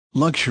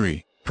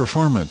Luxury,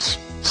 performance,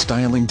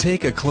 styling.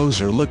 Take a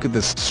closer look at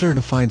this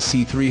certified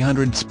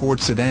C300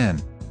 sports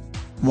sedan.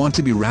 Want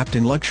to be wrapped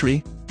in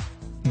luxury?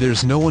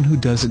 There's no one who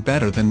does it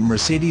better than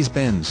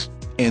Mercedes-Benz,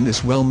 and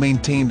this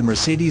well-maintained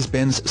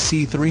Mercedes-Benz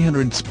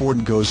C300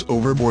 Sport goes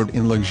overboard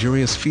in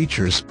luxurious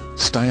features,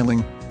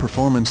 styling,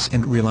 performance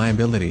and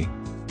reliability.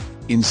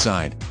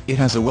 Inside, it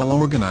has a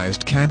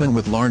well-organized cabin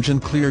with large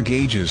and clear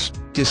gauges,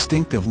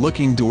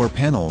 distinctive-looking door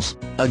panels,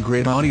 a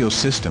great audio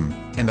system,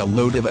 and a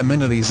load of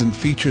amenities and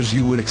features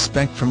you would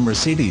expect from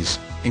Mercedes,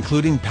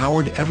 including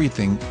powered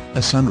everything, a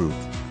sunroof,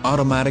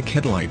 automatic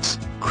headlights,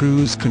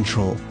 cruise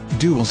control,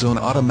 dual-zone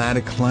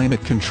automatic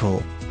climate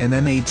control, an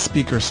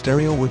N8-speaker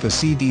stereo with a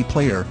CD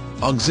player,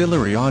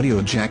 auxiliary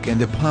audio jack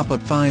and a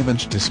pop-up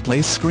 5-inch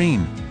display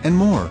screen, and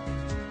more.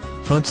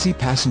 Front seat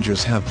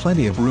passengers have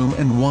plenty of room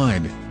and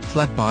wide,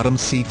 flat-bottom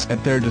seats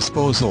at their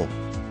disposal.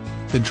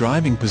 The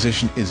driving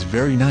position is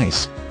very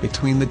nice,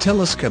 between the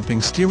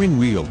telescoping steering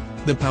wheel,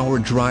 the power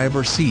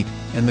driver seat,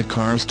 and the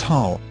car's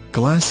tall,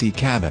 glassy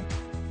cabin.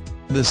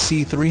 The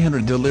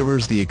C300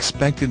 delivers the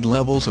expected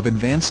levels of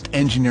advanced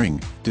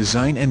engineering,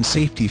 design and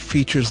safety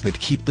features that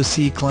keep the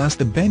C-Class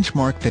the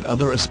benchmark that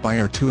others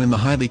aspire to in the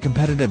highly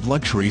competitive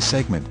luxury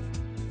segment.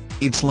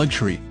 It's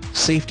luxury,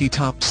 safety,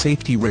 top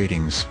safety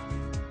ratings,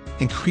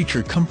 and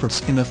creature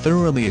comforts in a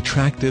thoroughly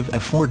attractive,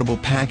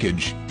 affordable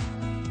package.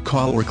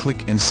 Call or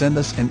click and send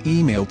us an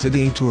email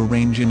today to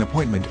arrange an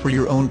appointment for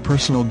your own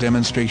personal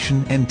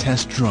demonstration and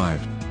test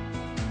drive.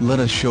 Let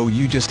us show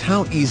you just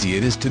how easy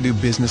it is to do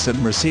business at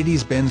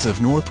Mercedes-Benz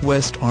of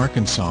Northwest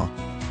Arkansas.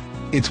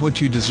 It's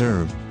what you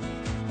deserve.